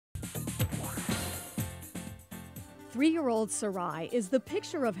3-year-old Sarai is the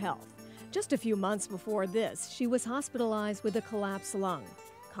picture of health. Just a few months before this, she was hospitalized with a collapsed lung,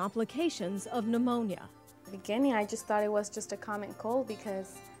 complications of pneumonia. In the beginning, I just thought it was just a common cold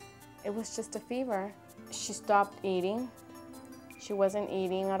because it was just a fever. She stopped eating. She wasn't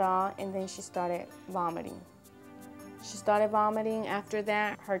eating at all, and then she started vomiting. She started vomiting. After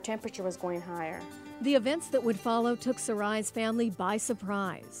that, her temperature was going higher. The events that would follow took Sarai's family by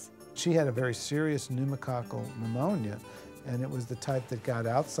surprise. She had a very serious pneumococcal pneumonia, and it was the type that got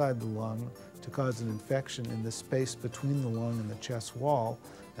outside the lung to cause an infection in the space between the lung and the chest wall,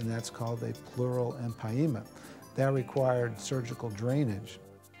 and that's called a pleural empyema. That required surgical drainage.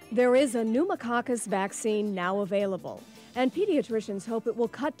 There is a pneumococcus vaccine now available, and pediatricians hope it will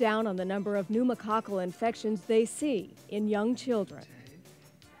cut down on the number of pneumococcal infections they see in young children.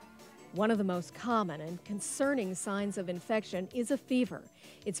 One of the most common and concerning signs of infection is a fever.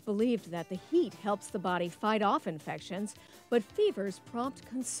 It's believed that the heat helps the body fight off infections, but fevers prompt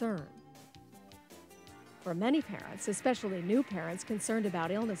concern. For many parents, especially new parents concerned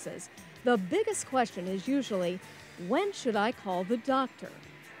about illnesses, the biggest question is usually, when should I call the doctor?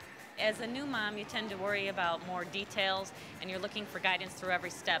 As a new mom, you tend to worry about more details, and you're looking for guidance through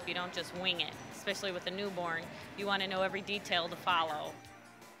every step. You don't just wing it, especially with a newborn. You want to know every detail to follow.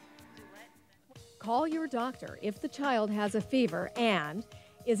 Call your doctor if the child has a fever and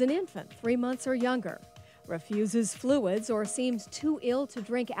is an infant 3 months or younger, refuses fluids or seems too ill to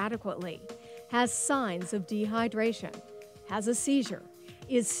drink adequately, has signs of dehydration, has a seizure,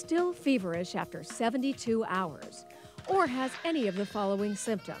 is still feverish after 72 hours, or has any of the following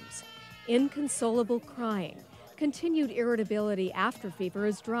symptoms: inconsolable crying, continued irritability after fever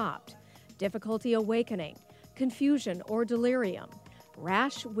is dropped, difficulty awakening, confusion or delirium,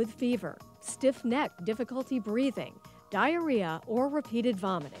 rash with fever, stiff neck, difficulty breathing, diarrhea, or repeated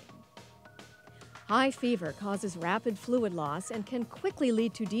vomiting. High fever causes rapid fluid loss and can quickly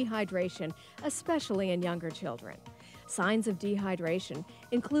lead to dehydration, especially in younger children. Signs of dehydration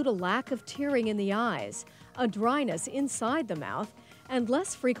include a lack of tearing in the eyes, a dryness inside the mouth, and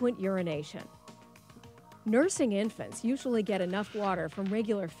less frequent urination. Nursing infants usually get enough water from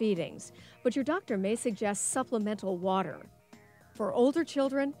regular feedings, but your doctor may suggest supplemental water. For older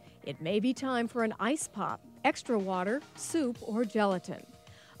children, it may be time for an ice pop, extra water, soup, or gelatin.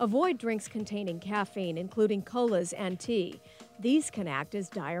 Avoid drinks containing caffeine, including colas and tea. These can act as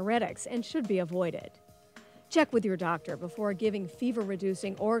diuretics and should be avoided. Check with your doctor before giving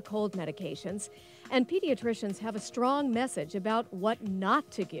fever-reducing or cold medications, and pediatricians have a strong message about what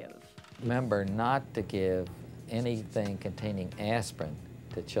not to give. Remember not to give anything containing aspirin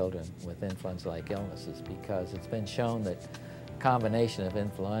to children with influenza-like illnesses, because it's been shown that combination of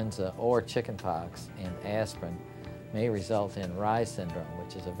influenza or chickenpox and aspirin may result in Rye syndrome,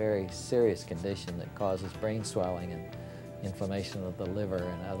 which is a very serious condition that causes brain swelling and inflammation of the liver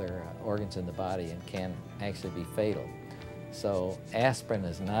and other organs in the body and can actually be fatal. So aspirin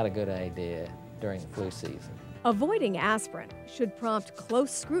is not a good idea during the flu season. Avoiding aspirin should prompt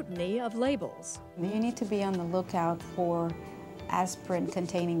close scrutiny of labels. You need to be on the lookout for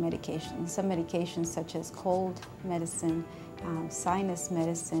aspirin-containing medications. Some medications such as cold medicine, sinus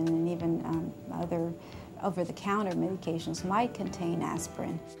medicine, and even other over-the-counter medications might contain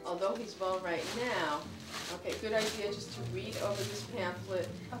aspirin. Although he's well right now, okay, good idea just to read over this pamphlet,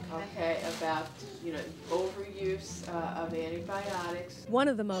 okay, about, overuse of antibiotics. One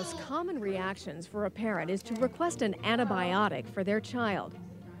of the most common reactions for a parent is to request an antibiotic for their child.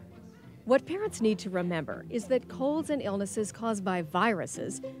 What parents need to remember is that colds and illnesses caused by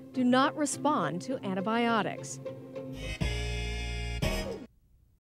viruses do not respond to antibiotics.